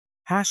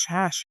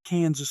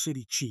Kansas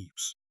City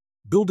Chiefs.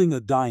 Building a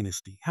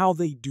dynasty, how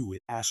they do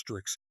it,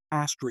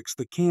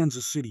 the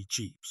Kansas City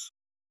Chiefs.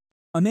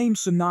 A name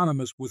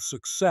synonymous with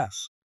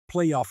success,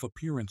 playoff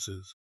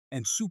appearances,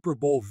 and Super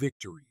Bowl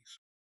victories.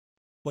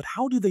 But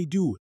how do they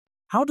do it?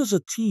 How does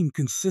a team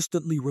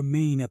consistently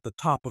remain at the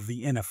top of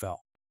the NFL?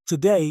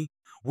 Today,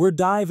 we're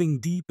diving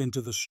deep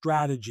into the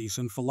strategies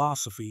and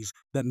philosophies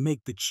that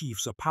make the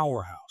Chiefs a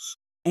powerhouse,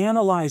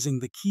 analyzing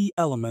the key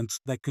elements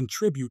that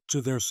contribute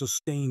to their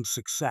sustained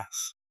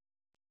success.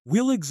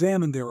 We'll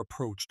examine their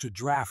approach to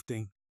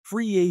drafting,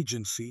 free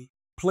agency,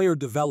 player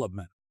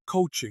development,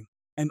 coaching,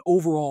 and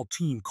overall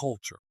team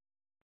culture.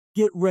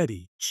 Get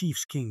ready,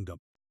 Chiefs Kingdom.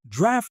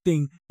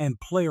 Drafting and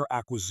player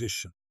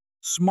acquisition,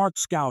 smart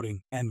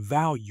scouting and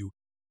value,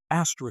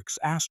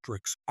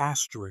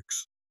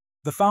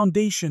 the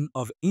foundation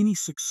of any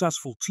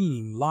successful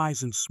team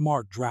lies in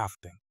smart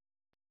drafting.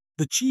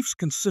 The Chiefs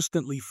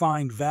consistently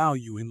find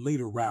value in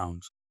later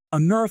rounds,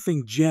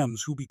 unearthing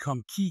gems who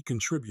become key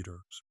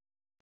contributors.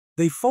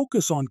 They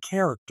focus on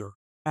character,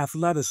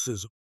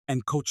 athleticism,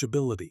 and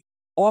coachability,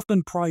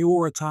 often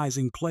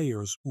prioritizing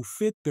players who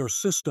fit their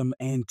system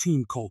and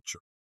team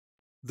culture.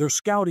 Their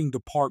scouting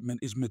department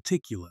is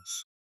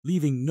meticulous,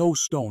 leaving no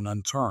stone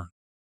unturned.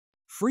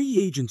 Free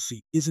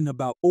agency isn't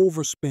about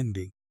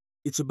overspending,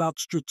 it's about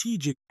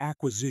strategic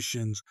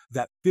acquisitions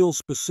that fill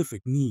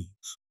specific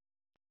needs.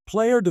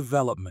 Player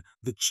development,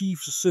 the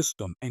Chiefs'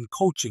 system and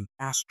coaching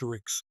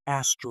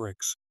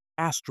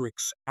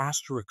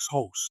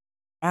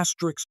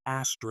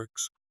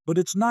but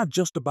it's not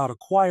just about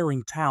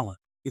acquiring talent,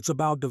 it's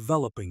about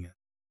developing it.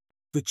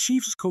 The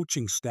Chiefs'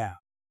 coaching staff,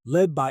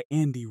 led by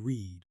Andy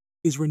Reid,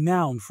 is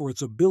renowned for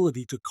its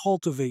ability to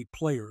cultivate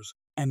players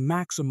and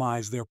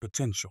maximize their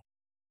potential.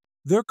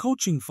 Their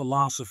coaching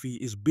philosophy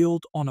is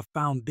built on a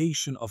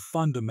foundation of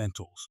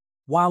fundamentals,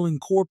 while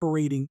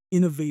incorporating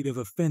innovative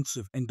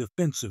offensive and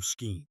defensive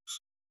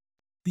schemes.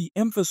 The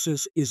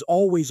emphasis is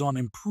always on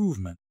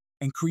improvement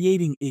and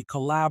creating a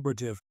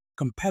collaborative,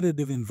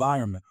 competitive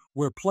environment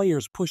where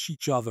players push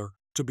each other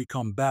to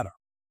become better.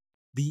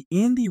 The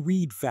Andy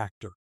Reid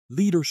factor,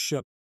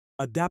 leadership,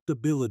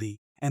 adaptability,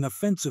 and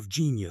offensive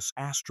genius,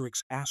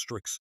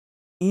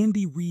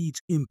 Andy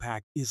Reid's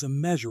impact is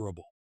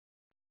immeasurable.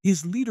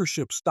 His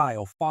leadership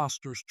style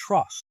fosters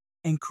trust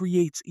and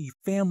creates a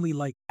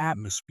family-like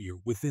atmosphere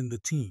within the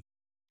team.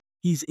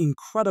 He's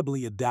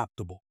incredibly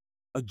adaptable,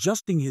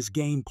 adjusting his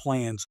game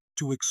plans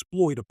to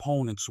exploit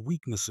opponents'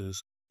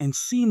 weaknesses and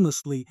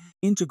seamlessly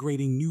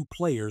integrating new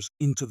players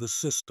into the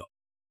system.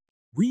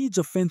 Reid's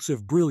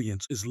offensive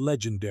brilliance is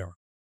legendary.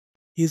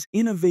 His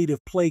innovative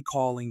play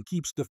calling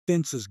keeps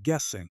defenses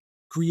guessing,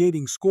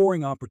 creating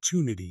scoring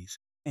opportunities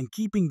and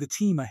keeping the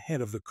team ahead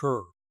of the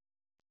curve.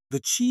 The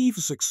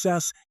Chiefs'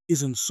 success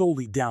isn't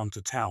solely down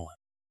to talent.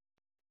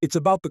 It's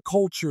about the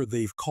culture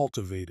they've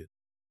cultivated.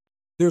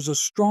 There's a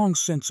strong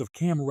sense of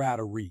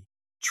camaraderie,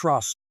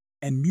 trust,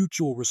 and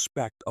mutual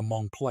respect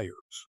among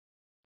players.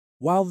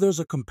 While there's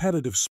a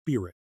competitive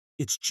spirit,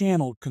 it's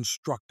channeled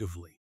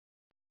constructively.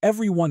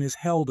 Everyone is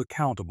held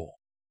accountable,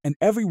 and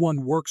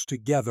everyone works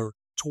together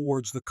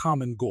towards the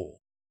common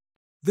goal.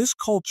 This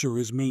culture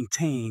is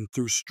maintained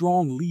through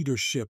strong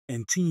leadership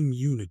and team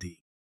unity.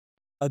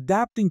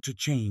 Adapting to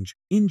change,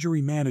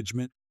 injury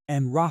management,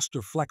 and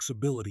roster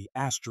flexibility,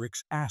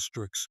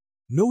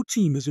 no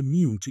team is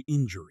immune to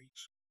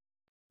injuries.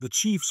 The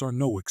Chiefs are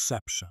no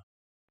exception.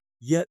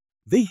 Yet,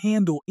 they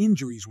handle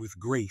injuries with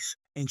grace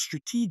and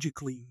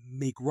strategically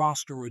make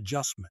roster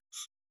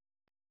adjustments.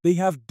 They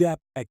have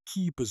depth at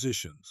key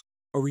positions,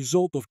 a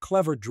result of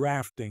clever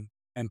drafting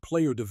and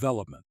player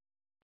development.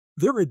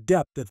 They're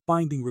adept at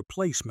finding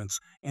replacements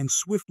and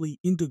swiftly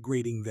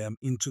integrating them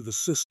into the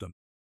system,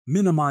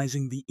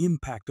 minimizing the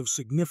impact of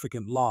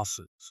significant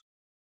losses.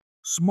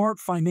 Smart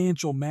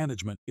financial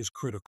management is critical.